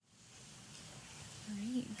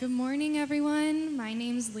Good morning, everyone. My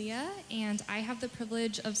name's Leah, and I have the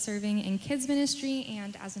privilege of serving in kids ministry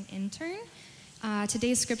and as an intern.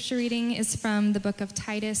 Today's scripture reading is from the book of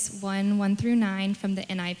Titus 1:1-9 from the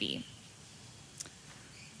NIV.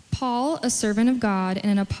 Paul, a servant of God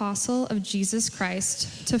and an apostle of Jesus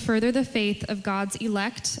Christ, to further the faith of God's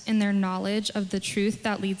elect in their knowledge of the truth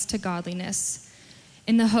that leads to godliness,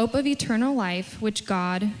 in the hope of eternal life, which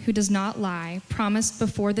God, who does not lie, promised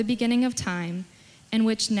before the beginning of time, and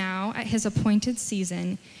which now, at his appointed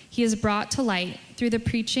season, he has brought to light through the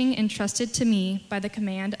preaching entrusted to me by the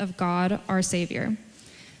command of God our Savior.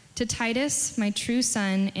 To Titus, my true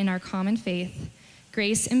son in our common faith,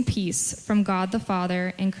 grace and peace from God the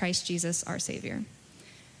Father and Christ Jesus our Savior.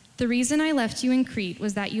 The reason I left you in Crete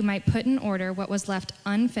was that you might put in order what was left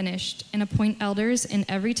unfinished and appoint elders in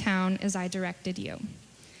every town as I directed you.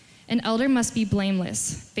 An elder must be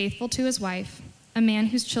blameless, faithful to his wife, a man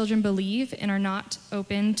whose children believe and are not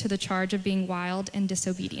open to the charge of being wild and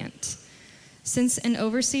disobedient. Since an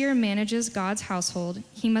overseer manages God's household,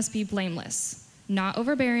 he must be blameless, not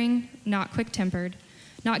overbearing, not quick-tempered,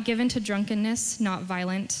 not given to drunkenness, not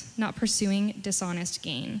violent, not pursuing dishonest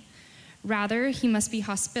gain. Rather, he must be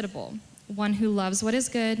hospitable, one who loves what is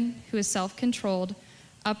good, who is self-controlled,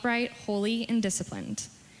 upright, holy, and disciplined.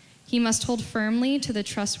 He must hold firmly to the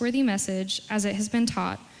trustworthy message as it has been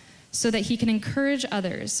taught, so that he can encourage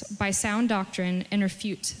others by sound doctrine and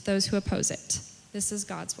refute those who oppose it. This is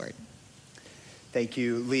God's word. Thank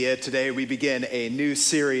you, Leah. Today we begin a new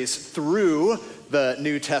series through the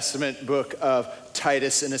New Testament book of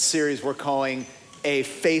Titus in a series we're calling A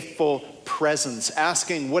Faithful Presence,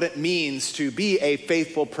 asking what it means to be a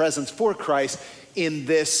faithful presence for Christ in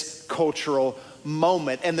this cultural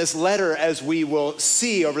moment. And this letter, as we will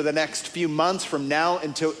see over the next few months from now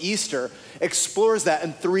until Easter, explores that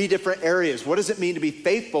in three different areas. What does it mean to be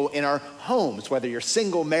faithful in our homes, whether you're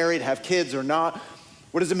single, married, have kids or not?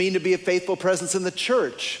 What does it mean to be a faithful presence in the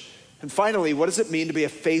church? And finally, what does it mean to be a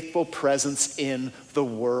faithful presence in the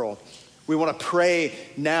world? We want to pray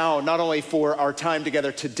now, not only for our time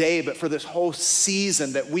together today, but for this whole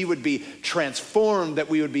season, that we would be transformed, that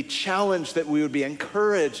we would be challenged, that we would be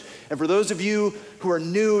encouraged. And for those of you who are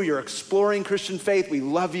new, you're exploring Christian faith, we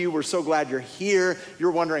love you. We're so glad you're here.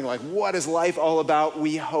 You're wondering, what is life all about?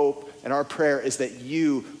 We hope, and our prayer is that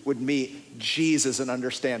you would meet Jesus and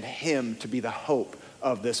understand him to be the hope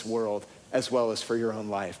of this world, as well as for your own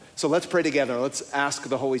life. So let's pray together. Let's ask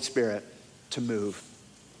the Holy Spirit to move.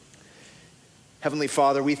 Heavenly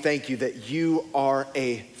Father, we thank you that you are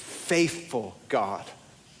a faithful God.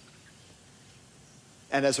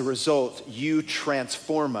 And as a result, you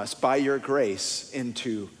transform us by your grace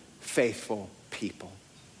into faithful people.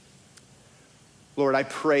 Lord, I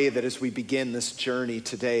pray that as we begin this journey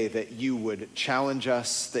today, that you would challenge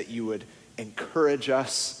us, that you would encourage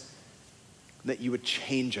us, that you would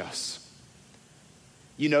change us.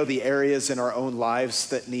 You know the areas in our own lives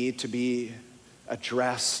that need to be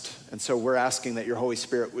addressed. And so we're asking that your Holy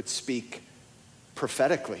Spirit would speak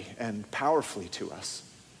prophetically and powerfully to us.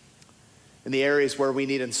 In the areas where we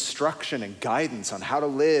need instruction and guidance on how to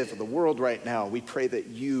live in the world right now, we pray that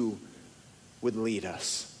you would lead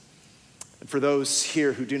us. And for those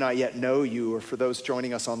here who do not yet know you, or for those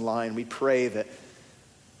joining us online, we pray that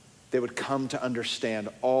they would come to understand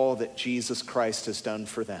all that Jesus Christ has done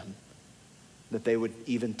for them, that they would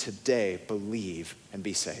even today believe and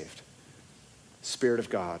be saved. Spirit of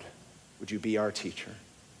God, would you be our teacher?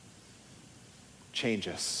 Change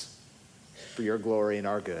us for your glory and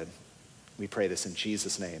our good. We pray this in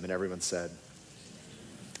Jesus' name. And everyone said,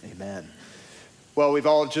 amen. Well, we've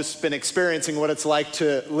all just been experiencing what it's like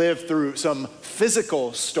to live through some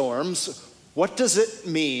physical storms. What does it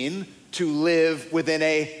mean to live within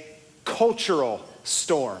a cultural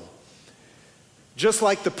storm? Just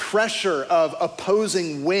like the pressure of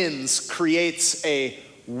opposing winds creates a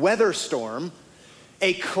weather storm,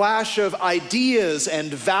 a clash of ideas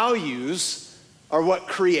and values are what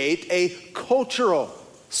create a cultural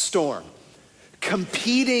storm.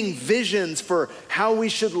 Competing visions for how we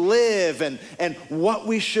should live and what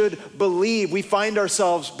we should believe. We find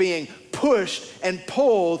ourselves being pushed and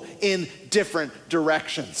pulled in different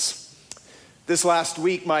directions. This last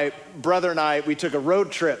week, my brother and I, we took a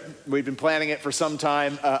road trip. We've been planning it for some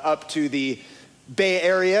time up to the Bay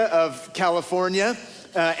Area of California.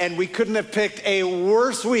 And we couldn't have picked a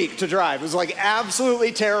worse week to drive. It was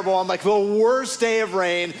absolutely terrible on the worst day of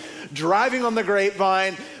rain, driving on the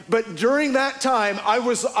Grapevine, But during that time, I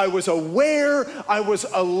was aware, I was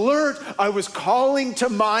alert, I was calling to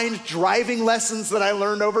mind driving lessons that I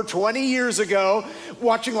learned over 20 years ago,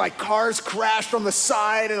 watching like cars crash from the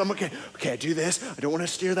side, and I'm okay, I do this, I don't want to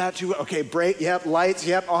steer that too, okay, brake, yep, lights,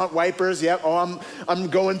 yep, on, wipers, yep, oh, I'm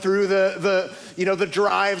going through the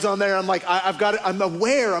drives on there, I'm like, I'm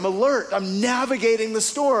aware, I'm alert, I'm navigating the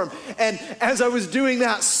storm. And as I was doing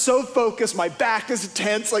that, so focused, my back is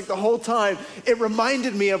tense like the whole time, it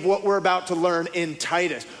reminded me of what we're about to learn in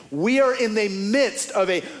Titus. We are in the midst of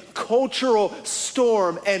a cultural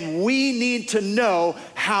storm, and we need to know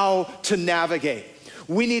how to navigate.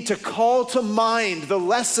 We need to call to mind the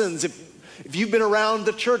lessons. If you've been around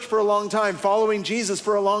the church for a long time, following Jesus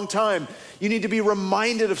for a long time, you need to be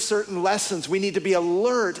reminded of certain lessons. We need to be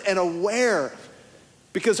alert and aware,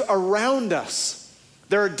 because around us,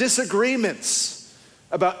 there are disagreements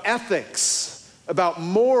about ethics, about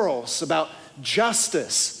morals, about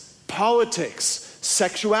justice, politics,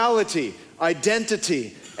 sexuality,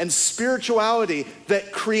 identity, and spirituality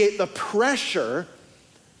that create the pressure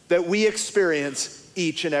that we experience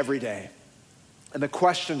each and every day. And the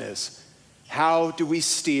question is, how do we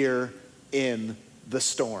steer in the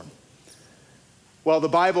storm? Well, the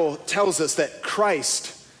Bible tells us that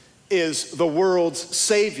Christ is the world's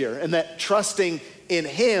Savior, and that trusting in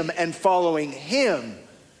Him and following Him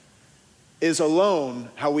is alone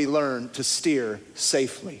how we learn to steer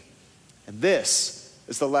safely. And this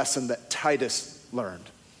is the lesson that Titus learned.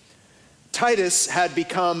 Titus had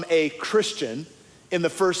become a Christian in the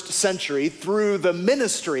first century through the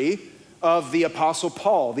ministry of the Apostle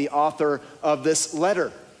Paul, the author of this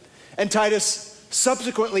letter. And Titus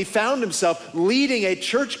subsequently found himself leading a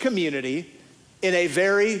church community in a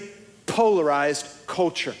very polarized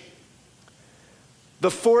culture.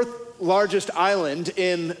 The fourth largest island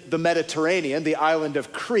in the Mediterranean, the island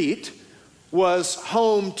of Crete, was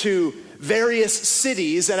home to various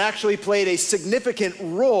cities and actually played a significant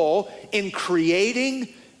role in creating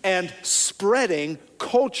and spreading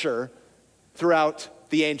culture throughout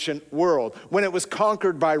the ancient world. When it was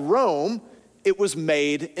conquered by Rome, it was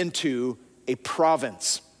made into a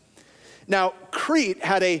province. Now, Crete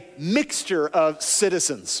had a mixture of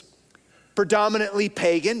citizens, predominantly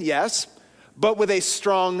pagan, yes, but with a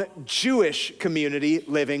strong Jewish community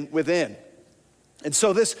living within. And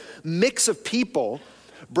so this mix of people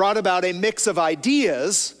brought about a mix of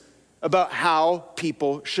ideas about how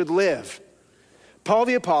people should live. Paul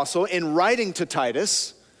the Apostle, in writing to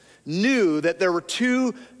Titus, knew that there were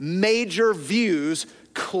two major views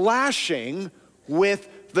clashing with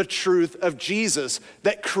the truth of Jesus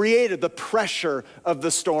that created the pressure of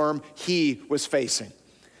the storm he was facing.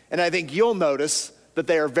 And I think you'll notice that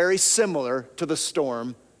they are very similar to the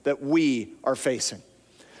storm that we are facing.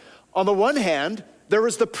 On the one hand, there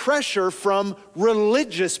was the pressure from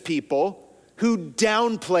religious people who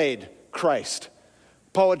downplayed Christ.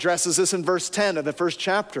 Paul addresses this in verse 10 of the first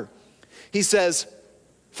chapter. He says,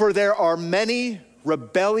 "For there are many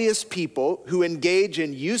rebellious people who engage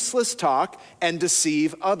in useless talk and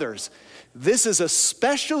deceive others. This is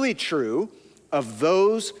especially true of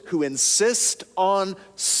those who insist on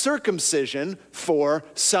circumcision for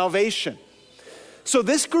salvation." So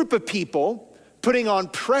this group of people putting on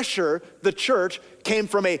pressure the church came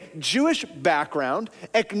from a Jewish background,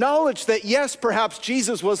 acknowledged that yes, perhaps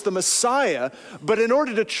Jesus was the Messiah, but in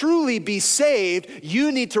order to truly be saved,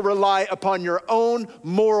 you need to rely upon your own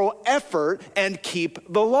moral effort and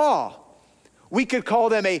keep the law. We could call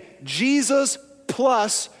them a Jesus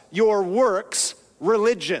plus your works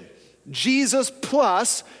religion. Jesus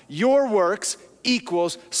plus your works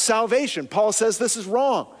equals salvation. Paul says this is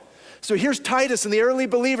wrong. So here's Titus and the early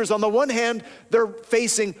believers. On the one hand, they're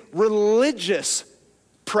facing religious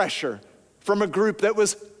pressure from a group that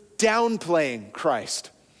was downplaying Christ.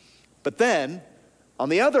 But then, on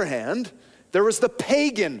the other hand, there was the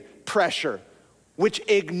pagan pressure, which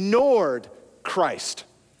ignored Christ.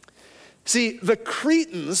 See, the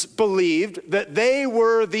Cretans believed that they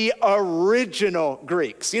were the original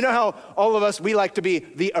Greeks. You know how all of us, we like to be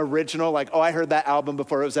the original, like, oh, I heard that album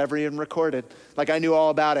before it was ever even recorded. Like, I knew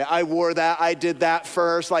all about it. I wore that, I did that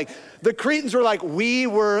first. Like, the Cretans were like, we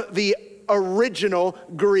were the original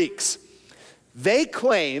Greeks. They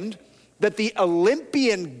claimed that the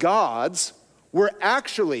Olympian gods were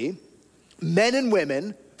actually men and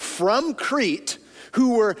women from Crete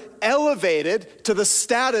who were elevated to the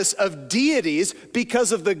status of deities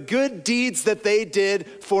because of the good deeds that they did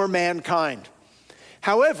for mankind.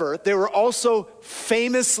 However, they were also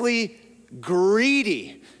famously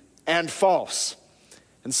greedy and false.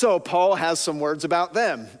 And so Paul has some words about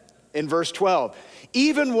them in verse 12.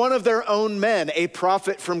 Even one of their own men, a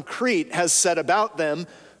prophet from Crete, has said about them,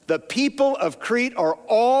 the people of Crete are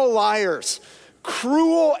all liars,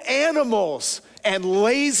 cruel animals, and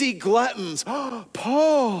lazy gluttons.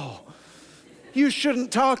 Paul, you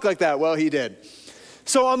shouldn't talk like that. Well, he did.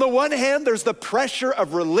 So on the one hand, there's the pressure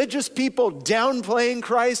of religious people downplaying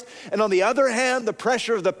Christ, and on the other hand, the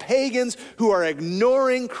pressure of the pagans who are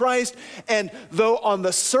ignoring Christ. And though on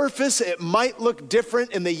the surface it might look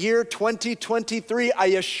different in the year 2023, I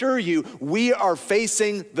assure you, we are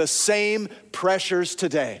facing the same pressures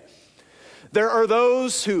today. There are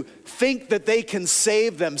those who think that they can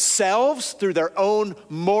save themselves through their own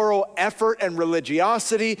moral effort and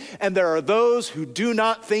religiosity, and there are those who do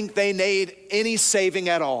not think they need any saving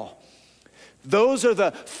at all. Those are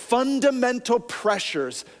the fundamental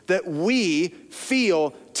pressures that we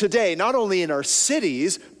feel today, not only in our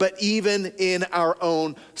cities, but even in our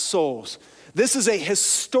own souls. This is a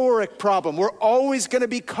historic problem. We're always going to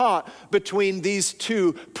be caught between these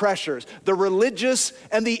two pressures, the religious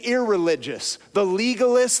and the irreligious, the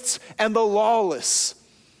legalists and the lawless.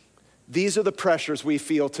 These are the pressures we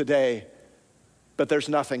feel today, but there's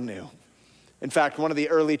nothing new. In fact, one of the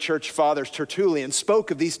early church fathers, Tertullian,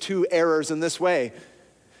 spoke of these two errors in this way.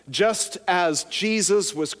 Just as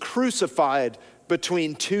Jesus was crucified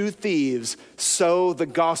between two thieves, so the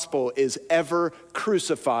gospel is ever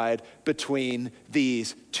crucified between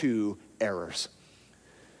these two errors.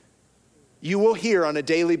 You will hear on a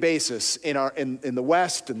daily basis in the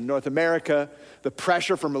West and North America, the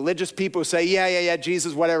pressure from religious people who say, yeah,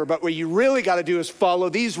 Jesus, whatever, but what you really got to do is follow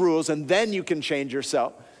these rules and then you can change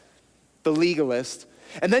yourself. The legalist.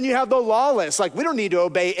 And then you have the lawless, like we don't need to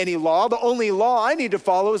obey any law. The only law I need to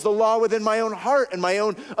follow is the law within my own heart and my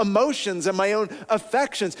own emotions and my own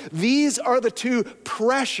affections. These are the two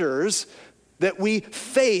pressures that we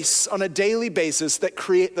face on a daily basis that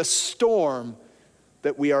create the storm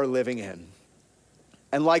that we are living in.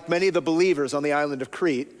 And like many of the believers on the island of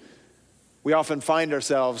Crete, we often find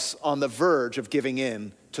ourselves on the verge of giving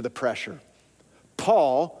in to the pressure.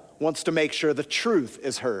 Paul wants to make sure the truth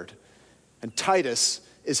is heard. And Titus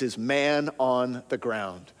is his man on the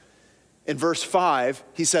ground. In verse 5,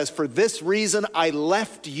 he says, "For this reason I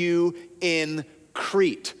left you in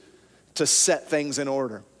Crete to set things in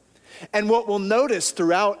order." And what we'll notice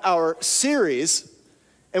throughout our series,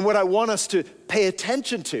 and what I want us to pay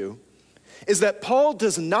attention to, is that Paul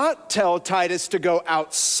does not tell Titus to go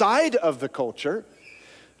outside of the culture,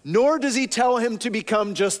 nor does he tell him to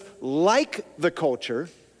become just like the culture,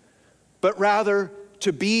 but rather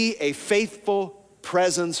to be a faithful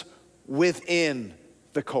presence within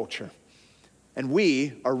the culture. And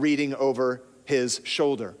we are reading over his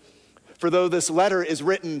shoulder. For though this letter is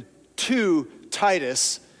written to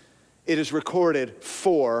Titus, it is recorded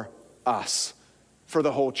for us, for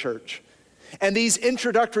the whole church. And these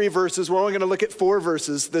introductory verses, we're only going to look at 4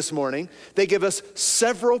 verses this morning. They give us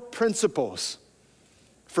several principles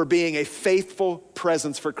for being a faithful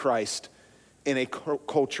presence for Christ in a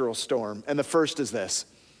cultural storm. And the first is this: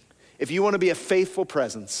 if you want to be a faithful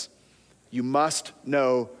presence, you must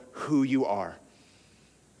know who you are,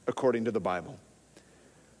 according to the Bible.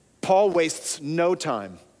 Paul wastes no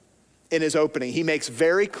time in his opening. He makes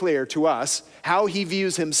very clear to us how he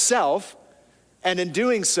views himself, and in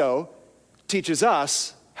doing so, teaches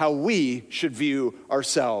us how we should view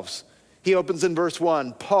ourselves. He opens in verse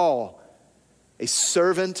 1, Paul, a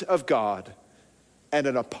servant of God and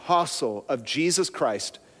an apostle of Jesus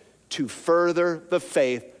Christ, to further the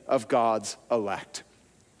faith of God's elect.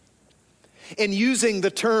 In using the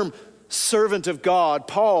term servant of God,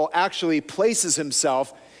 Paul actually places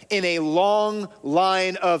himself in a long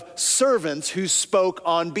line of servants who spoke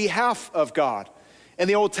on behalf of God. In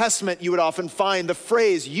the Old Testament, you would often find the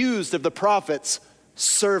phrase used of the prophets,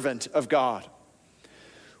 servant of God.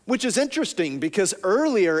 Which is interesting because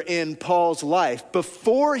earlier in Paul's life,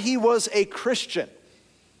 before he was a Christian,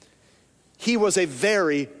 he was a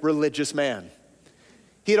very religious man.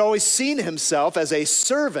 He had always seen himself as a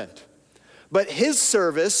servant, but his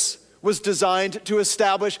service was designed to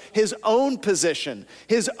establish his own position,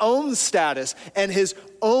 his own status, and his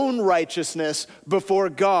own righteousness before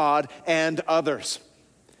God and others.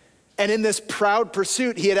 And in this proud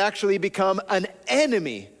pursuit, he had actually become an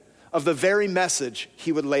enemy of the very message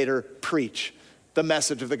he would later preach, the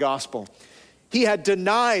message of the gospel. He had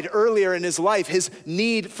denied earlier in his life his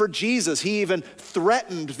need for Jesus. He even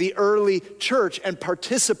threatened the early church and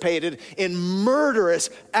participated in murderous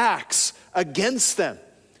acts against them.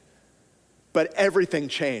 But everything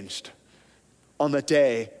changed on the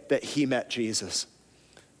day that he met Jesus.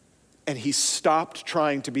 And he stopped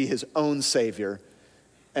trying to be his own Savior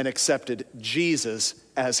and accepted Jesus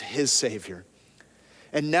as his Savior.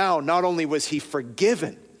 And now, not only was he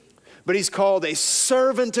forgiven, but he's called a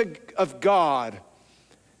servant of God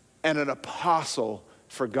and an apostle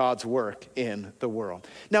for God's work in the world.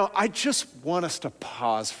 Now, I just want us to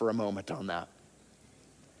pause for a moment on that.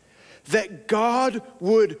 That God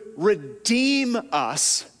would redeem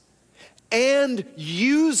us and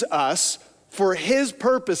use us for his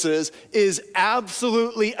purposes is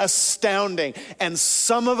absolutely astounding. And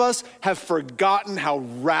some of us have forgotten how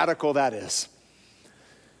radical that is.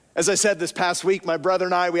 As I said this past week, my brother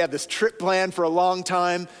and I, we had this trip planned for a long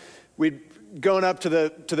time. We'd going up to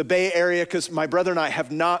the Bay Area because my brother and I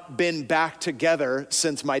have not been back together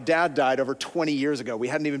since my dad died over 20 years ago. We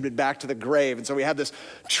hadn't even been back to the grave. And so we had this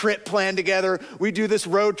trip planned together. We do this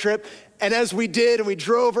road trip. And as we did, and we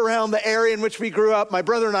drove around the area in which we grew up, my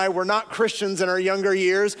brother and I were not Christians in our younger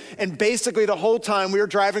years. And basically the whole time we were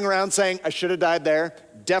driving around saying, I should have died there.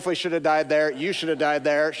 Definitely should have died there. You should have died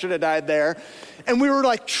there. Should have died there. And we were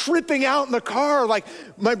like tripping out in the car. Like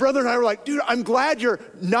my brother and I were like, dude, I'm glad you're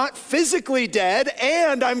not physically dead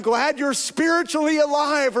and I'm glad you're spiritually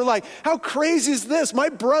alive. Or like, how crazy is this? My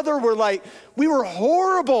brother were like, we were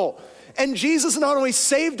horrible. And Jesus not only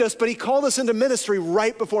saved us, but he called us into ministry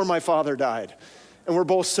right before my father died. And we're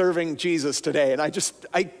both serving Jesus today. And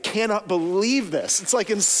I cannot believe this. It's like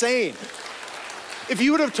insane. If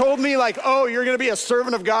you would have told me like, oh, you're going to be a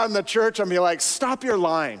servant of God in the church, I'd be like, stop your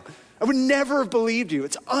lying. I would never have believed you.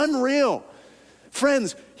 It's unreal.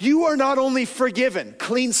 Friends, you are not only forgiven,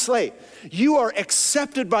 clean slate, you are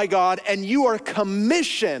accepted by God and you are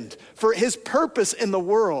commissioned for his purpose in the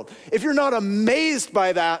world. If you're not amazed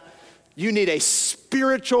by that, you need a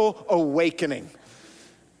spiritual awakening.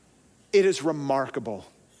 It is remarkable.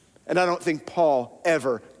 And I don't think Paul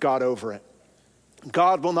ever got over it.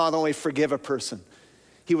 God will not only forgive a person,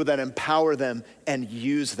 he will then empower them and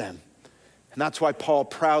use them. And that's why Paul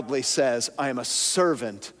proudly says, I am a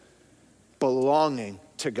servant belonging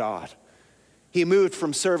to God. He moved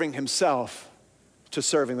from serving himself to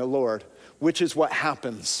serving the Lord, which is what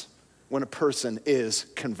happens when a person is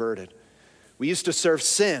converted. We used to serve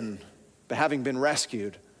sin, but having been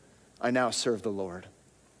rescued, I now serve the Lord.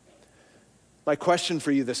 My question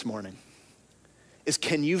for you this morning is,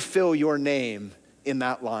 can you fill your name in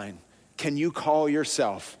that line? Can you call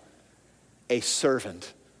yourself a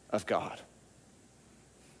servant of God?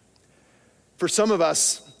 For some of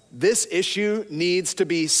us, this issue needs to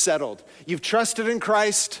be settled. You've trusted in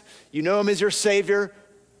Christ, you know him as your Savior,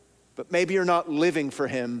 but maybe you're not living for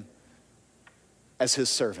him as his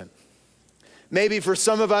servant. Maybe for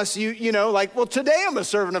some of us, you know, like, well, today I'm a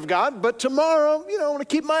servant of God, but tomorrow, I want to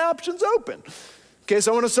keep my options open. In case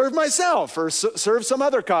I want to serve myself or serve some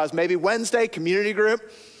other cause. Maybe Wednesday, community group.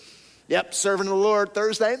 Yep, serving the Lord.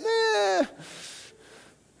 Thursday,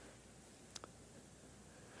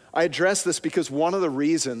 I address this because one of the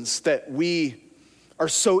reasons that we are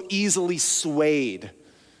so easily swayed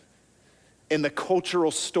in the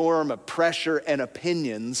cultural storm of pressure and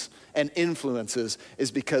opinions and influences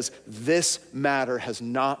is because this matter has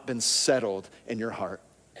not been settled in your heart.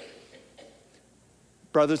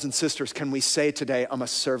 Brothers and sisters, can we say today, I'm a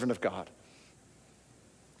servant of God?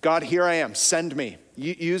 God, here I am, send me,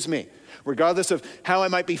 use me. Regardless of how I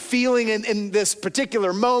might be feeling in this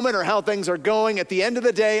particular moment or how things are going, at the end of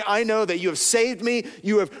the day, I know that you have saved me,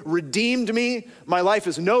 you have redeemed me, my life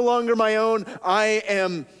is no longer my own, I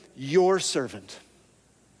am your servant.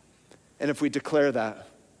 And if we declare that,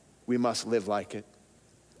 we must live like it.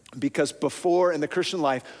 Because before, in the Christian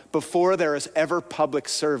life, before there is ever public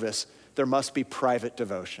service, there must be private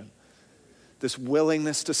devotion. This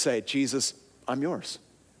willingness to say, Jesus, I'm yours.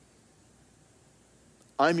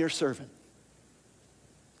 I'm your servant.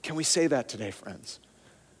 Can we say that today, friends?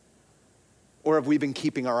 Or have we been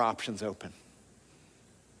keeping our options open?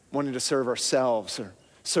 Wanting to serve ourselves or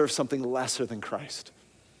serve something lesser than Christ?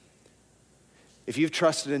 If you've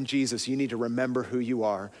trusted in Jesus, you need to remember who you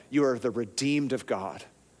are. You are the redeemed of God.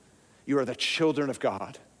 You are the children of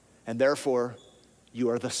God. And therefore,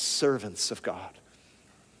 you are the servants of God.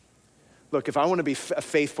 Look, if I want to be a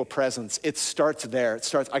faithful presence, it starts there.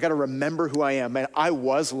 I got to remember who I am. Man, I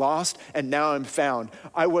was lost and now I'm found.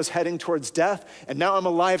 I was heading towards death and now I'm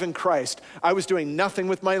alive in Christ. I was doing nothing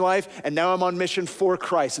with my life and now I'm on mission for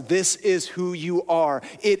Christ. This is who you are.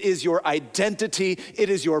 It is your identity. It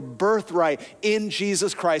is your birthright in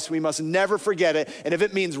Jesus Christ. We must never forget it. And if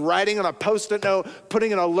it means writing on a Post-it note,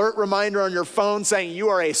 putting an alert reminder on your phone saying you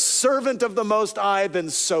are a servant of the Most High, then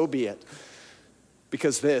so be it.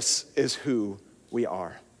 Because this is who we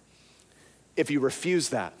are. If you refuse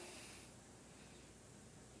that,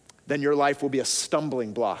 then your life will be a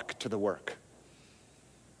stumbling block to the work,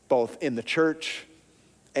 both in the church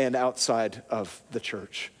and outside of the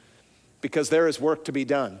church. Because there is work to be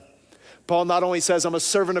done. Paul not only says, I'm a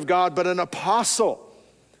servant of God, but an apostle,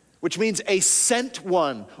 which means a sent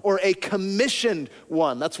one or a commissioned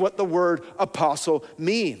one. That's what the word apostle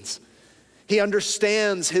means. He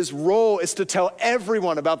understands his role is to tell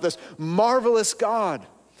everyone about this marvelous God,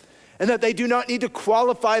 and that they do not need to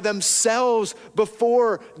qualify themselves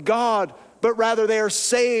before God, but rather they are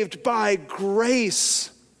saved by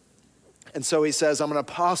grace. And so he says, I'm an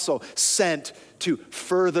apostle sent to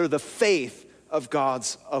further the faith of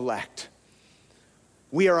God's elect.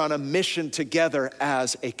 We are on a mission together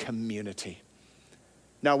as a community.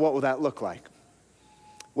 Now, what will that look like?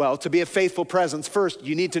 Well, to be a faithful presence, first,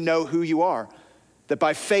 you need to know who you are. That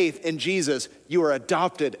by faith in Jesus, you are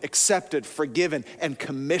adopted, accepted, forgiven, and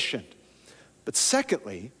commissioned. But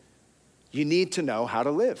secondly, you need to know how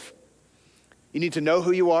to live. You need to know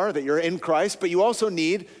who you are, that you're in Christ, but you also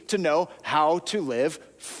need to know how to live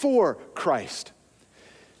for Christ.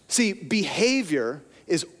 See, behavior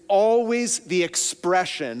is always the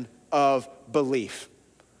expression of belief.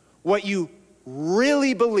 What you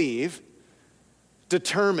really believe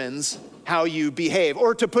determines how you behave.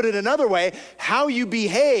 Or to put it another way, how you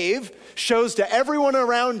behave shows to everyone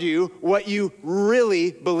around you what you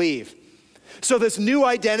really believe. So this new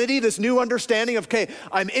identity, this new understanding of, okay,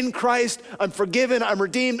 I'm in Christ, I'm forgiven, I'm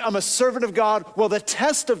redeemed, I'm a servant of God. Well, the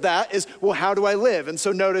test of that is, well, how do I live? And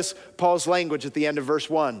so notice Paul's language at the end of verse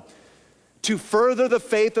 1. To further the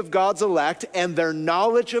faith of God's elect and their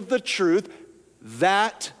knowledge of the truth,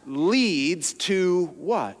 that leads to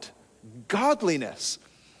what? Godliness.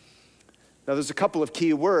 Now, there's a couple of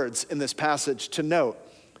key words in this passage to note.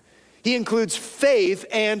 He includes faith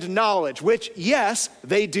and knowledge, which, yes,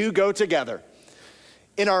 they do go together.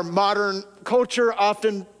 In our modern culture,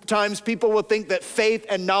 oftentimes people will think that faith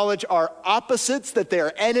and knowledge are opposites, that they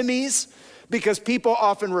are enemies, because people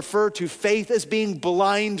often refer to faith as being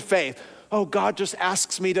blind faith. Oh, God just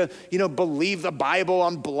asks me to, believe the Bible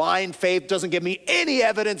on blind faith, doesn't give me any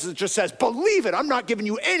evidence. It just says, believe it. I'm not giving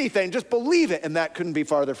you anything, just believe it. And that couldn't be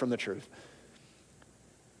farther from the truth.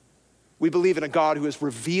 We believe in a God who has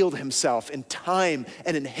revealed himself in time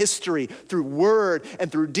and in history through word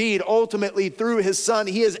and through deed, ultimately through his son.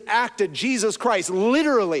 He has acted, Jesus Christ,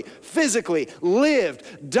 literally, physically,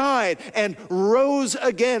 lived, died, and rose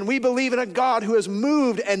again. We believe in a God who has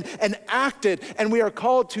moved and acted, and we are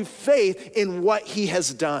called to faith in what he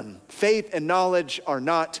has done. Faith and knowledge are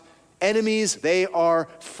not enemies, they are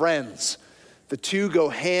friends. The two go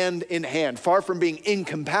hand in hand. Far from being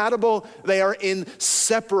incompatible, they are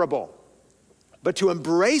inseparable. But to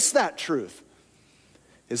embrace that truth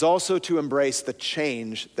is also to embrace the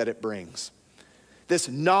change that it brings. This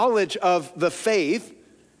knowledge of the faith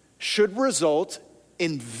should result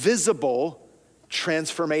in visible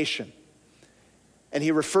transformation. And he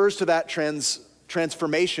refers to that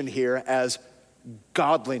transformation here as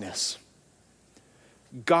godliness.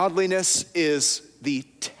 Godliness is the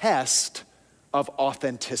test of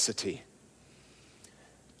authenticity.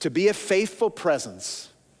 To be a faithful presence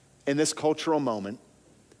in this cultural moment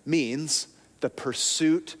means the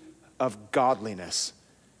pursuit of godliness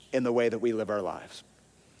in the way that we live our lives.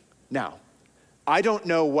 Now, I don't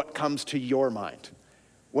know what comes to your mind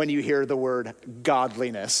when you hear the word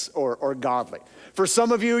godliness or godly. For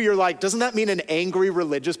some of you, you're like, doesn't that mean an angry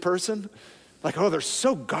religious person? Like, oh, they're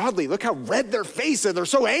so godly. Look how red their face is. They're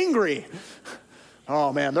so angry.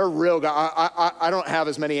 Oh man, they're real. I don't have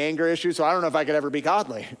as many anger issues, so I don't know if I could ever be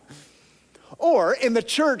godly. Or in the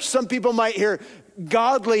church, some people might hear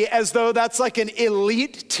godly as though that's like an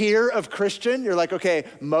elite tier of Christian. You're like, okay,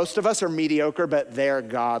 most of us are mediocre, but they're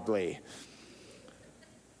godly.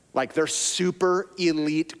 Like they're super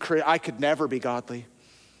elite. I could never be godly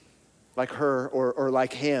like her or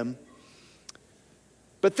like him.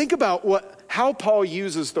 But think about how Paul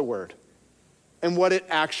uses the word and what it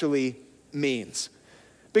actually means.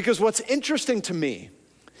 Because what's interesting to me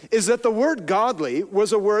is that the word godly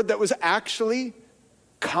was a word that was actually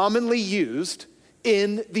commonly used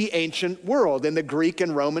in the ancient world, in the Greek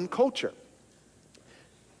and Roman culture.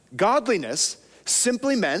 Godliness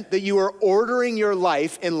simply meant that you were ordering your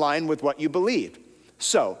life in line with what you believed.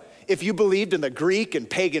 So, if you believed in the Greek and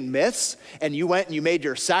pagan myths, and you went and you made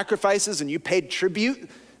your sacrifices and you paid tribute,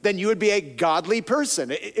 then you would be a godly person.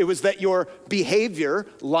 It was that your behavior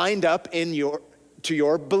lined up to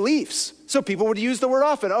your beliefs. So people would use the word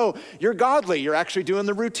often. Oh, you're godly. You're actually doing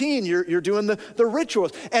the routine. You're doing the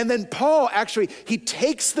rituals. And then Paul he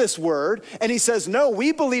takes this word and he says, no,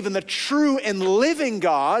 we believe in the true and living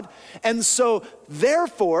God. And so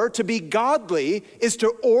therefore, to be godly is to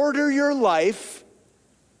order your life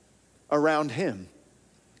around him.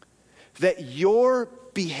 That your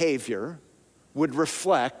behavior would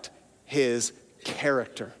reflect his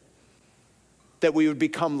character. that we would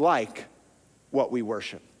become like what we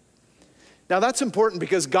worship. Now that's important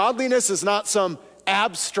because godliness is not some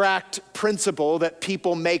abstract principle that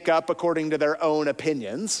people make up according to their own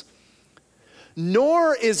opinions,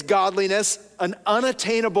 nor is godliness an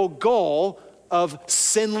unattainable goal of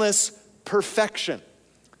sinless perfection.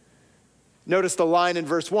 Notice the line in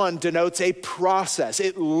verse 1 denotes a process.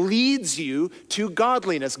 It leads you to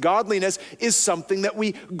godliness. Godliness is something that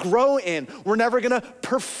we grow in. We're never going to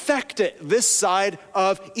perfect it this side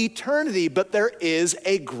of eternity, but there is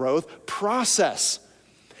a growth process.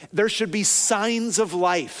 There should be signs of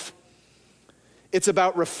life. It's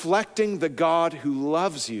about reflecting the God who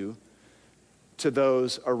loves you to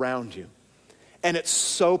those around you. And it's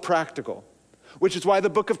so practical, which is why the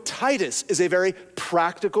book of Titus is a very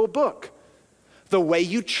practical book. The way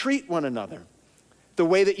you treat one another, the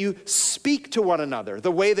way that you speak to one another,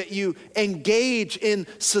 the way that you engage in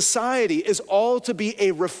society is all to be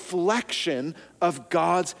a reflection of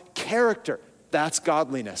God's character. That's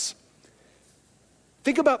godliness.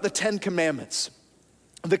 Think about the 10 Commandments.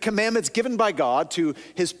 The commandments given by God to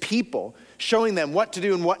his people, showing them what to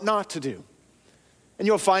do and what not to do. And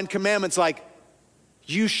you'll find commandments like,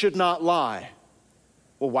 you should not lie.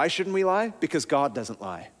 Well, why shouldn't we lie? Because God doesn't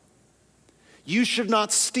lie. You should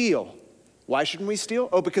not steal. Why shouldn't we steal?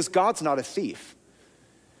 Oh, because God's not a thief.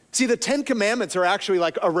 See, the 10 Commandments are actually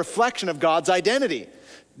like a reflection of God's identity.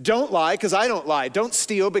 Don't lie because I don't lie. Don't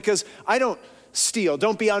steal because I don't steal.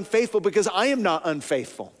 Don't be unfaithful because I am not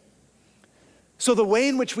unfaithful. So the way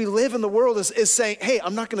in which we live in the world is saying, hey,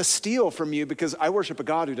 I'm not going to steal from you because I worship a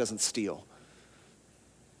God who doesn't steal.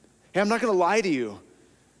 Hey, I'm not going to lie to you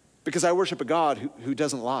because I worship a God who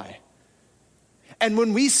doesn't lie. And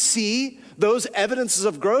when we see those evidences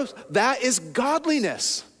of growth, that is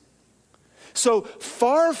godliness. So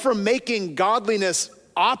far from making godliness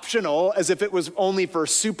optional as if it was only for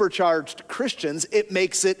supercharged Christians, it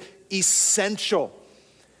makes it essential.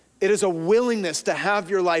 It is a willingness to have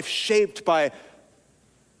your life shaped by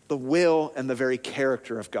the will and the very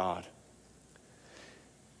character of God.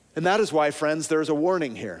 And that is why, friends, there's a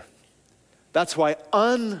warning here. That's why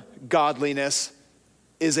ungodliness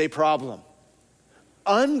is a problem.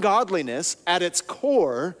 Ungodliness at its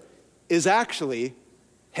core is actually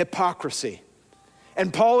hypocrisy.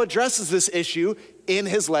 And Paul addresses this issue in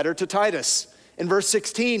his letter to Titus. In verse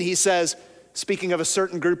 16, he says, speaking of a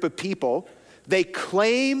certain group of people, they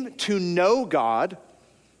claim to know God,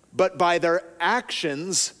 but by their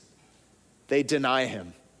actions, they deny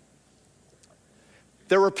him.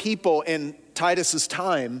 There were people in Titus's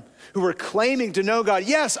time who were claiming to know God.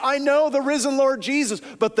 Yes, I know the risen Lord Jesus,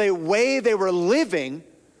 but the way they were living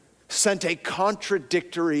sent a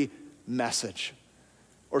contradictory message.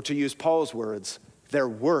 Or to use Paul's words, their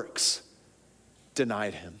works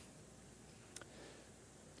denied him.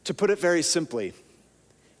 To put it very simply,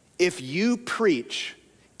 if you preach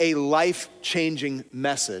a life-changing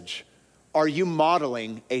message, are you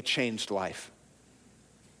modeling a changed life?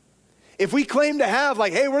 If we claim to have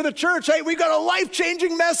like, hey, we're the church, hey, we got a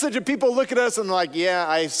life-changing message, and people look at us and like, yeah,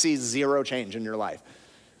 I see zero change in your life.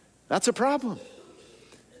 That's a problem.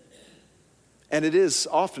 And it is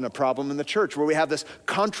often a problem in the church where we have this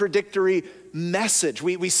contradictory message.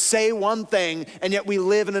 We say one thing and yet we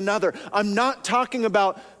live in another. I'm not talking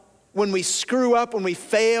about when we screw up, when we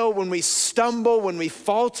fail, when we stumble, when we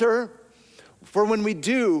falter. For when we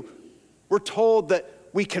do, we're told that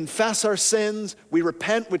we confess our sins, we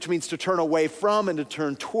repent, which means to turn away from and to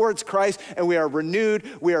turn towards Christ, and we are renewed,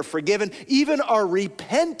 we are forgiven. Even our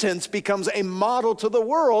repentance becomes a model to the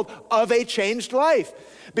world of a changed life.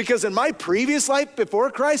 Because in my previous life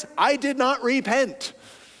before Christ, I did not repent.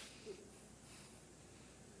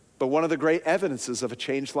 But one of the great evidences of a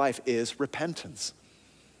changed life is repentance.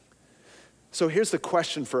 So here's the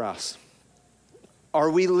question for us. Are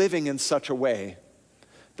we living in such a way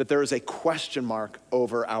that there is a question mark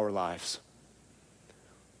over our lives,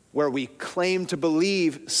 where we claim to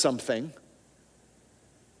believe something,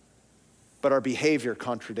 but our behavior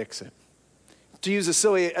contradicts it? To use a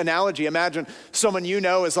silly analogy, imagine someone you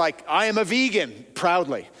know is like, I am a vegan,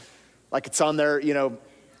 proudly. Like it's on their,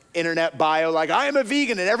 internet bio, like, I am a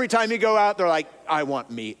vegan. And every time you go out, they're like, I want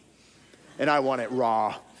meat, and I want it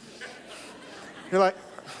raw. You're like,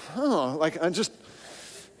 oh, like, I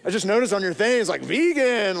just noticed on your thing, it's like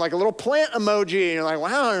vegan, like a little plant emoji. And you're like,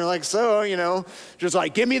 wow. And you're like, so, just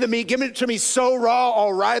like, give me the meat, give it to me so raw,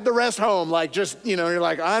 I'll ride the rest home. Like, you're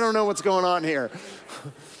like, I don't know what's going on here.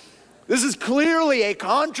 This is clearly a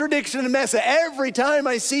contradiction in message. Every time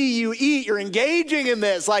I see you eat, you're engaging in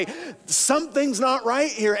this. Like, something's not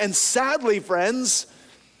right here. And sadly, friends,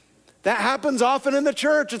 That happens often in the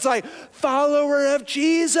church. It's like, follower of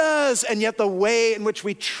Jesus. And yet the way in which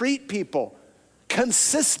we treat people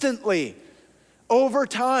consistently over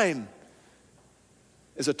time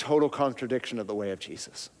is a total contradiction of the way of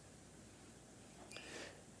Jesus.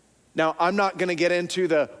 Now, I'm not going to get into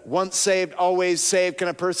the once saved, always saved. Can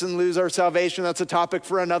a person lose our salvation? That's a topic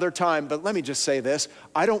for another time. But let me just say this.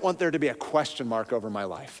 I don't want there to be a question mark over my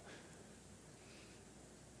life.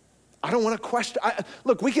 I don't want to question.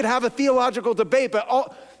 Look, we could have a theological debate,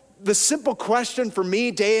 but the simple question for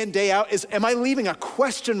me day in, day out is, am I leaving a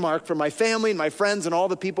question mark for my family and my friends and all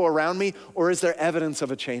the people around me, or is there evidence of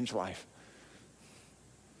a changed life?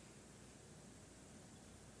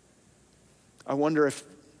 I wonder if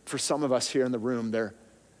for some of us here in the room, there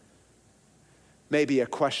may be a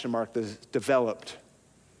question mark that has developed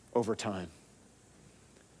over time.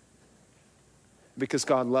 Because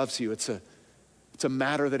God loves you, it's a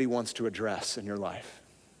matter that he wants to address in your life.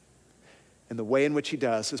 And the way in which he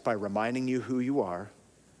does is by reminding you who you are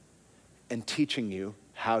and teaching you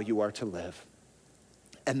how you are to live.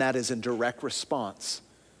 And that is in direct response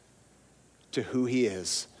to who he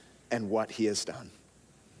is and what he has done.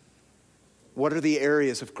 What are the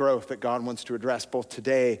areas of growth that God wants to address both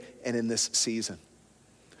today and in this season?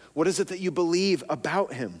 What is it that you believe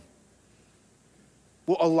about him?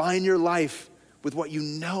 Will align your life with what you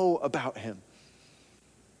know about him,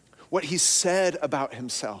 what he said about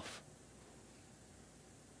himself,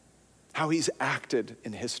 how he's acted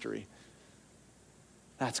in history.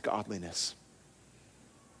 That's godliness.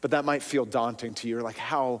 But that might feel daunting to you. You're like,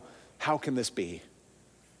 how can this be?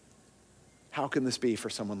 How can this be for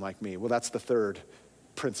someone like me? Well, that's the third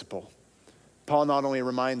principle. Paul not only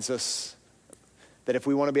reminds us that if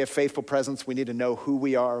we want to be a faithful presence, we need to know who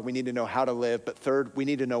we are, we need to know how to live, but third, we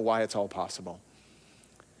need to know why it's all possible.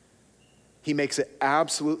 He makes it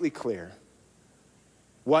absolutely clear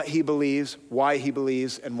what he believes,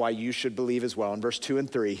 and why you should believe as well. In verse 2 and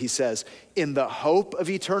 3, he says, in the hope of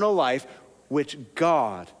eternal life, which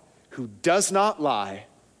God, who does not lie,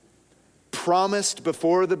 promised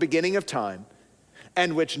before the beginning of time,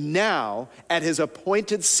 and which now, at his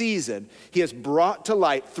appointed season, he has brought to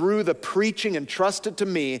light through the preaching entrusted to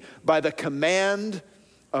me by the command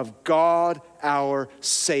of God our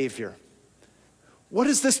Savior. What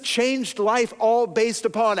is this changed life all based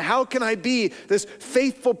upon? How can I be this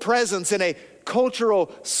faithful presence in a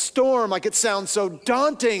cultural storm? Like, it sounds so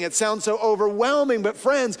daunting, it sounds so overwhelming, but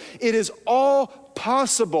friends, it is all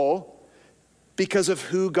possible because of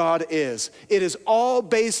who God is. It is all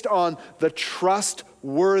based on the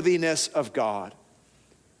trustworthiness of God.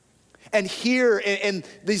 And here in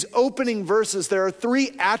these opening verses, there are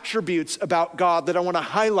three attributes about God that I want to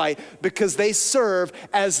highlight because they serve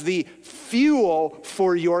as the fuel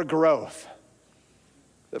for your growth.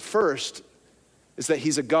 The first is that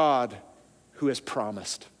he's a God who has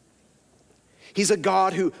promised. He's a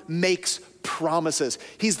God who makes promises.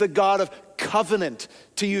 He's the God of covenant,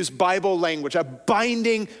 to use Bible language, a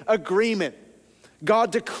binding agreement.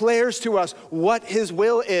 God declares to us what his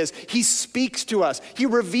will is. He speaks to us. He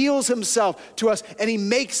reveals himself to us, and he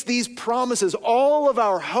makes these promises. All of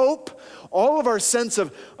our hope, all of our sense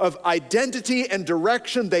of identity and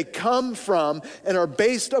direction, they come from and are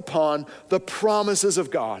based upon the promises of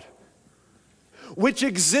God, which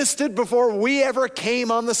existed before we ever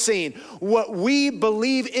came on the scene. What we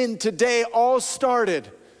believe in today all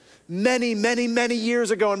started many, many, many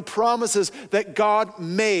years ago in promises that God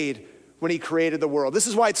made when he created the world. This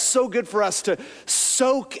is why it's so good for us to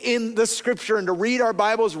soak in the scripture and to read our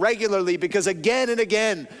Bibles regularly, because again and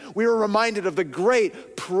again, we are reminded of the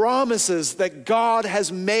great promises that God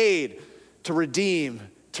has made to redeem,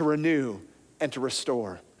 to renew, and to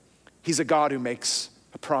restore. He's a God who makes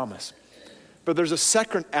a promise. But there's a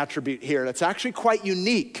second attribute here that's actually quite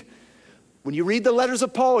unique. When you read the letters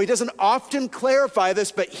of Paul, he doesn't often clarify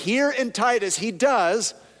this, but here in Titus, he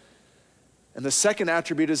does. And the second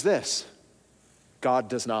attribute is this: God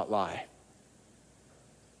does not lie.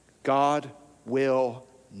 God will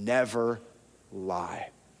never lie.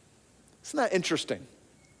 Isn't that interesting?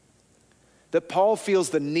 That Paul feels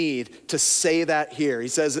the need to say that here. He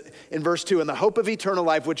says in verse 2, in the hope of eternal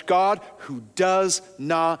life, which God, who does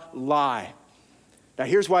not lie. Now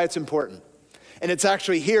here's why it's important. And it's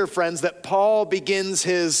actually here, friends, that Paul begins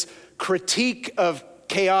his critique of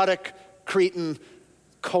chaotic Cretan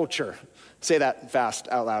culture. Say that fast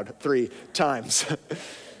out loud 3 times.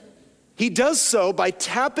 He does so by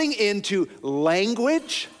tapping into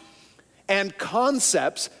language and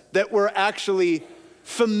concepts that were actually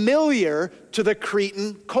familiar to the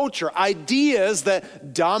Cretan culture, ideas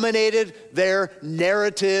that dominated their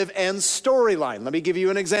narrative and storyline. Let me give you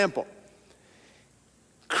an example.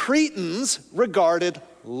 Cretans regarded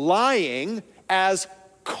lying as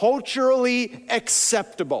culturally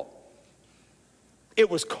acceptable. It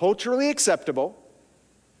was culturally acceptable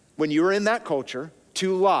when you were in that culture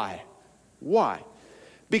to lie. Why?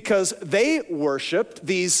 Because they worshiped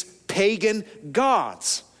these pagan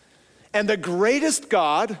gods. And the greatest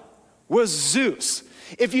god was Zeus.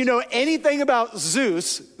 If you know anything about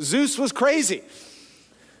Zeus, Zeus was crazy.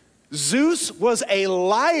 Zeus was a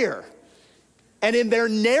liar. And in their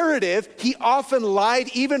narrative, he often lied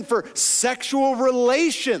even for sexual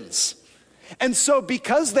relations. And so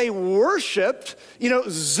because they worshiped,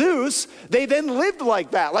 Zeus, they then lived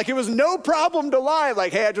like that. Like it was no problem to lie.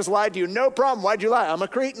 Like, hey, I just lied to you. No problem. Why'd you lie? I'm a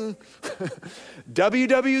Cretan.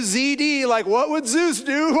 WWZD, like what would Zeus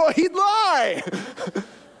do? Well, he'd lie.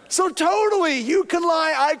 So totally, you can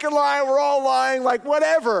lie, I can lie, we're all lying, like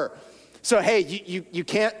whatever. So hey, you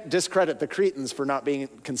can't discredit the Cretans for not being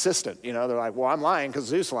consistent. They're like, well, I'm lying because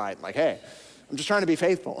Zeus lied. Like, hey, I'm just trying to be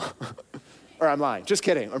faithful. Or I'm lying, just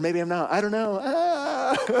kidding. Or maybe I'm not, I don't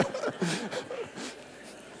know.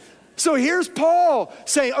 So here's Paul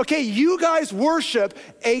saying, okay, you guys worship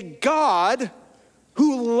a God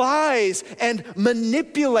who lies and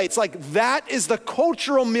manipulates. Like that is the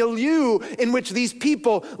cultural milieu in which these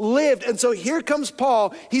people lived. And so here comes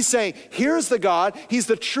Paul. He's saying, here's the God. He's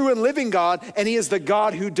the true and living God, and he is the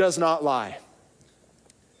God who does not lie.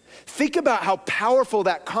 Think about how powerful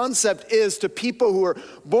that concept is to people who are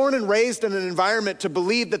born and raised in an environment to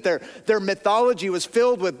believe that their mythology was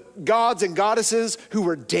filled with gods and goddesses who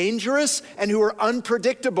were dangerous and who were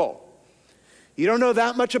unpredictable. You don't know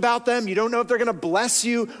that much about them. You don't know if they're going to bless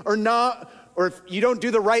you or not. Or if you don't do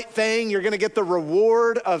the right thing, you're going to get the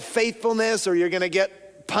reward of faithfulness, or you're going to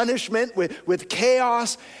get punishment with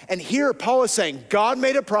chaos. And here Paul is saying, God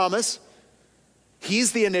made a promise.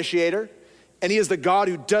 He's the initiator. And he is the God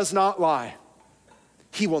who does not lie.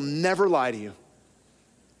 He will never lie to you.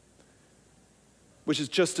 Which is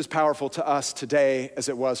just as powerful to us today as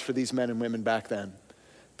it was for these men and women back then.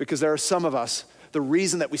 Because there are some of us, the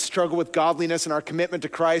reason that we struggle with godliness and our commitment to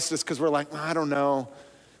Christ is because we're like, I don't know.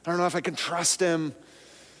 I don't know if I can trust him.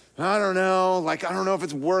 I don't know. Like, I don't know if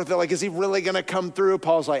it's worth it. Like, is he really going to come through?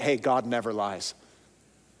 Paul's like, hey, God never lies.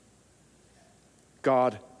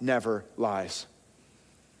 God never lies.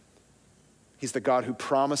 He's the God who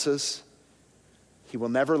promises. He will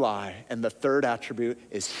never lie. And the third attribute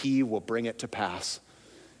is he will bring it to pass.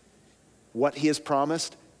 What he has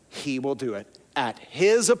promised, he will do it at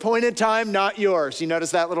his appointed time, not yours. You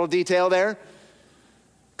notice that little detail there?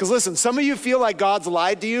 Because listen, some of you feel like God's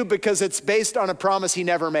lied to you because it's based on a promise he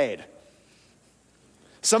never made.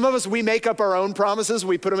 Some of us, we make up our own promises.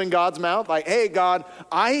 We put them in God's mouth. Like, hey, God,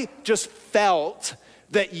 I just felt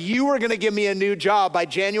that you were going to give me a new job by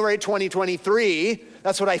January 2023.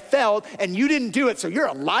 That's what I felt, and you didn't do it, so you're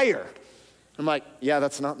a liar. I'm like, yeah,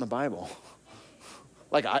 that's not in the Bible.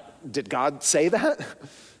 Like, did God say that?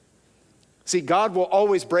 See, God will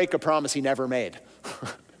always break a promise he never made.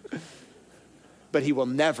 But he will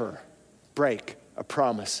never break a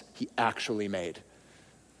promise he actually made.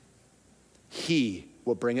 He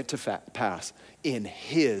will bring it to pass in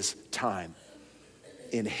his time.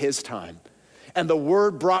 In his time. And the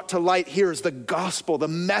word brought to light here is the gospel, the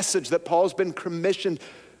message that Paul's been commissioned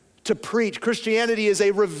to preach. Christianity is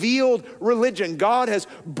a revealed religion. God has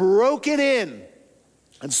broken in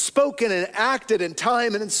and spoken and acted in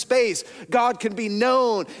time and in space. God can be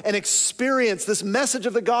known and experienced. This message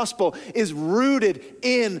of the gospel is rooted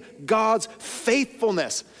in God's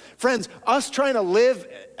faithfulness. Friends, us trying to live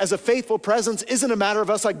as a faithful presence isn't a matter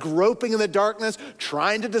of us like groping in the darkness,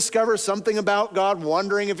 trying to discover something about God,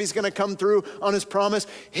 wondering if he's going to come through on his promise.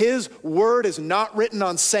 His word is not written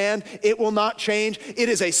on sand. It will not change. It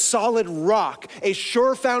is a solid rock, a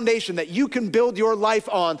sure foundation that you can build your life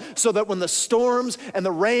on so that when the storms and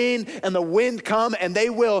the rain and the wind come, and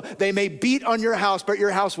they may beat on your house, but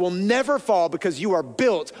your house will never fall because you are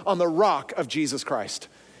built on the rock of Jesus Christ.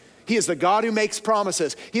 He is the God who makes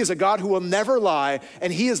promises. He is a God who will never lie,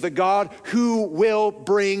 and he is the God who will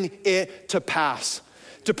bring it to pass.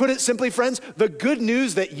 To put it simply, friends, the good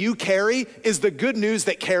news that you carry is the good news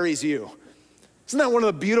that carries you. Isn't that one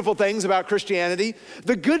of the beautiful things about Christianity?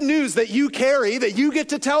 The good news that you carry, that you get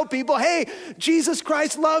to tell people, hey, Jesus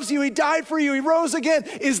Christ loves you, he died for you, he rose again,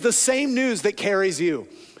 is the same news that carries you.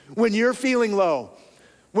 When you're feeling low,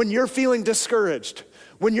 when you're feeling discouraged,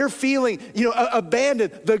 when you're feeling,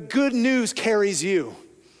 abandoned, the good news carries you.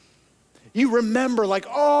 You remember like,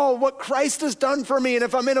 oh, what Christ has done for me. And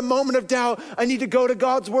if I'm in a moment of doubt, I need to go to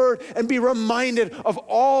God's word and be reminded of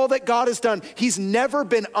all that God has done. He's never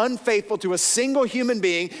been unfaithful to a single human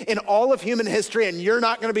being in all of human history, and you're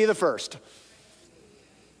not going to be the first.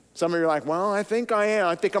 Some of you are like, well, I think I am.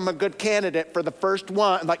 I think I'm a good candidate for the first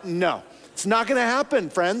one. I'm like, no, it's not going to happen,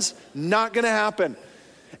 friends. Not going to happen.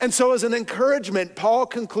 And so as an encouragement, Paul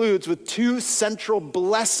concludes with two central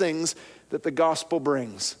blessings that the gospel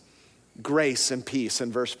brings: grace and peace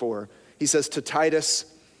in verse 4. He says, to Titus,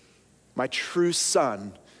 my true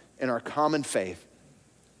son in our common faith,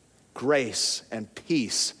 grace and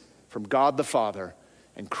peace from God the Father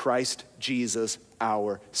and Christ Jesus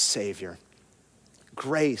our Savior.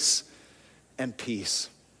 Grace and peace,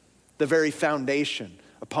 the very foundation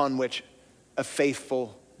upon which a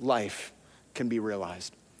faithful life can be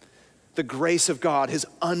realized. The grace of God, his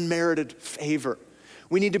unmerited favor.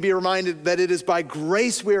 We need to be reminded that it is by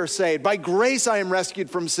grace we are saved. By grace I am rescued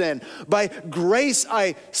from sin. By grace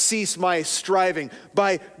I cease my striving.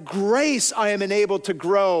 By grace I am enabled to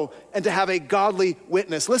grow and to have a godly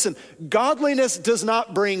witness. Listen, godliness does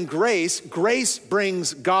not bring grace. Grace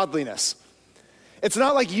brings godliness. It's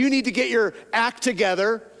not like you need to get your act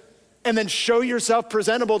together and then show yourself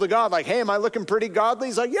presentable to God. Like, hey, am I looking pretty godly?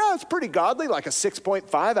 He's like, yeah, it's pretty godly, like a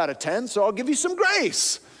 6.5 out of 10, so I'll give you some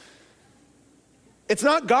grace. It's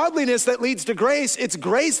not godliness that leads to grace. It's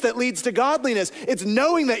grace that leads to godliness. It's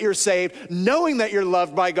knowing that you're saved, knowing that you're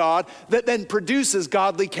loved by God, that then produces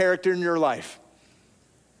godly character in your life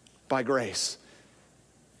by grace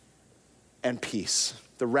and peace,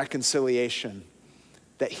 the reconciliation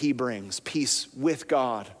that he brings, peace with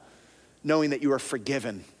God, knowing that you are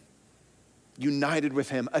forgiven, united with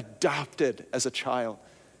him, adopted as a child,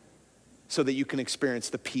 so that you can experience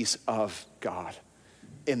the peace of God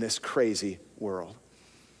in this crazy world.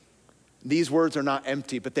 These words are not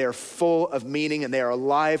empty, but they are full of meaning, and they are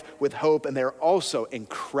alive with hope, and they are also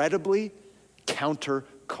incredibly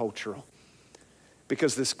countercultural.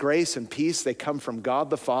 Because this grace and peace, they come from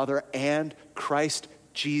God the Father and Christ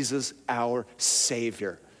Jesus our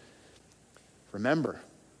Savior. Remember,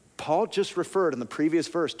 Paul just referred in the previous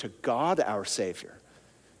verse to God our Savior.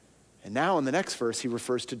 And now in the next verse, he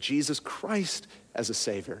refers to Jesus Christ as a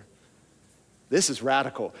Savior. This is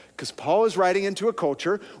radical, because Paul is writing into a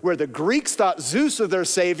culture where the Greeks thought Zeus was their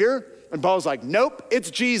savior, and Paul's like, nope, it's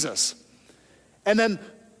Jesus. And then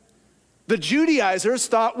the Judaizers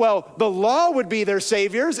thought, well, the law would be their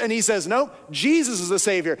saviors, and he says, nope, Jesus is the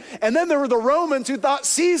savior. And then there were the Romans who thought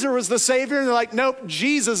Caesar was the savior, and they're like, nope,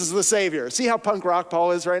 Jesus is the savior. See how punk rock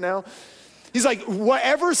Paul is right now? He's like,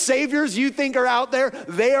 whatever saviors you think are out there,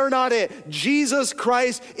 they are not it. Jesus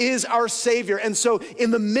Christ is our Savior. And so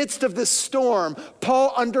in the midst of this storm,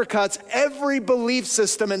 Paul undercuts every belief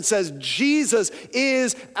system and says, Jesus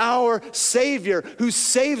is our Savior who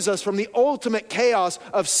saves us from the ultimate chaos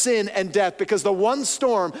of sin and death. Because the one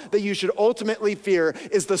storm that you should ultimately fear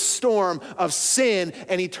is the storm of sin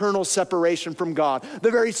and eternal separation from God.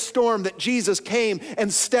 The very storm that Jesus came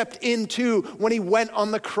and stepped into when he went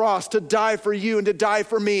on the cross to die for you and to die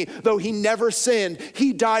for me. Though he never sinned,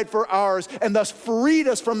 he died for ours and thus freed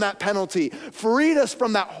us from that penalty, freed us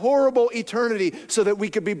from that horrible eternity so that we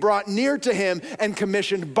could be brought near to him and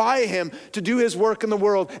commissioned by him to do his work in the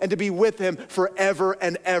world and to be with him forever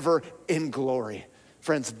and ever in glory.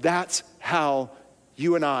 Friends, that's how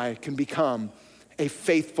you and I can become a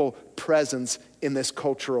faithful presence in this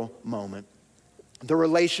cultural moment. The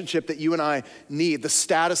relationship that you and I need, the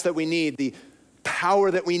status that we need, the power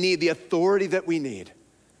that we need, the authority that we need,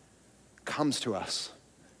 comes to us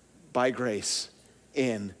by grace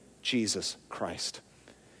in Jesus Christ.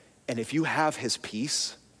 And if you have his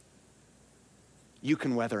peace, you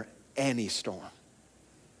can weather any storm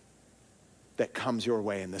that comes your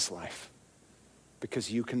way in this life,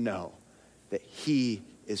 because you can know that he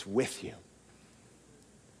is with you.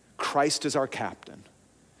 Christ is our captain.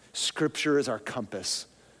 Scripture is our compass.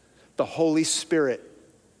 The Holy Spirit,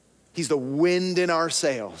 he's the wind in our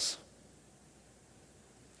sails.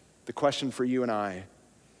 The question for you and I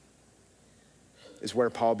is where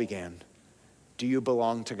Paul began. Do you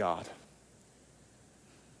belong to God?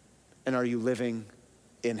 And are you living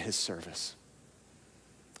in his service?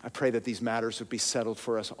 I pray that these matters would be settled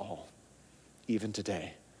for us all, even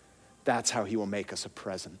today. That's how he will make us a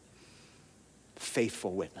present,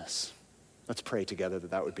 faithful witness. Let's pray together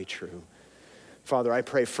that that would be true. Father, I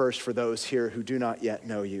pray first for those here who do not yet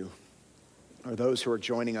know you, or those who are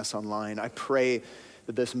joining us online. I pray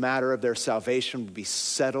that this matter of their salvation would be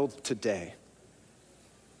settled today.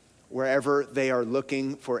 Wherever they are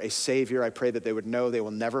looking for a Savior, I pray that they would know they will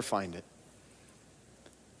never find it.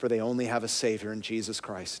 For they only have a Savior in Jesus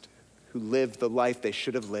Christ, who lived the life they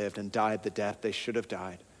should have lived and died the death they should have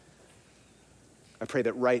died. I pray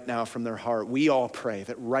that right now from their heart, we all pray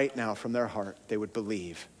that right now from their heart, they would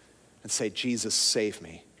believe and say, Jesus, save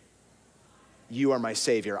me. you are my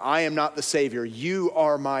Savior. I am not the Savior. You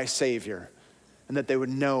are my Savior. And that they would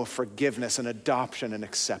know forgiveness and adoption and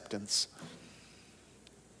acceptance.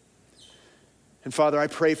 And Father, I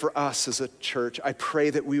pray for us as a church. I pray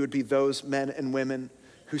that we would be those men and women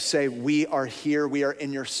who say, we are here, we are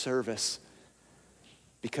in your service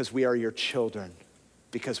because we are your children,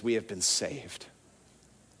 because we have been saved.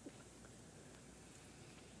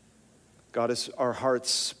 God, as our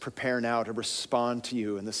hearts prepare now to respond to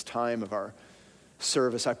you in this time of our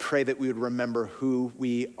service, I pray that we would remember who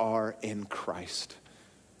we are in Christ.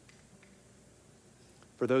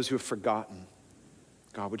 For those who have forgotten,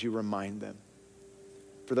 God, would you remind them?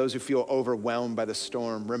 For those who feel overwhelmed by the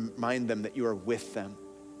storm, remind them that you are with them.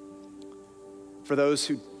 For those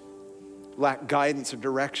who lack guidance or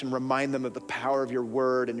direction, remind them of the power of your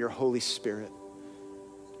word and your Holy Spirit.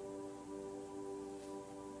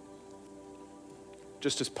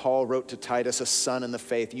 Just as Paul wrote to Titus, a son in the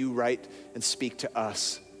faith, you write and speak to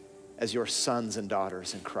us as your sons and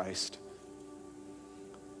daughters in Christ.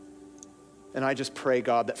 And I just pray,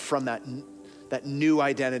 God, that from that new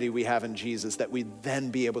identity we have in Jesus, that we then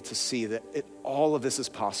be able to see that all of this is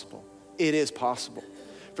possible. It is possible.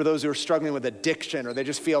 For those who are struggling with addiction, or they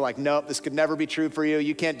just feel like, nope, this could never be true for you.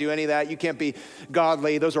 You can't do any of that. You can't be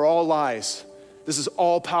godly. Those are all lies. This is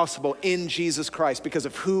all possible in Jesus Christ because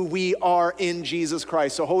of who we are in Jesus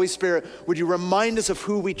Christ. So Holy Spirit, would you remind us of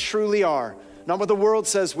who we truly are? Not what the world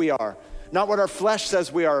says we are, not what our flesh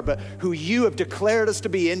says we are, but who you have declared us to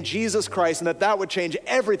be in Jesus Christ, and that would change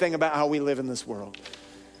everything about how we live in this world.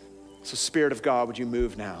 So Spirit of God, would you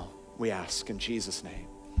move now, we ask in Jesus' name.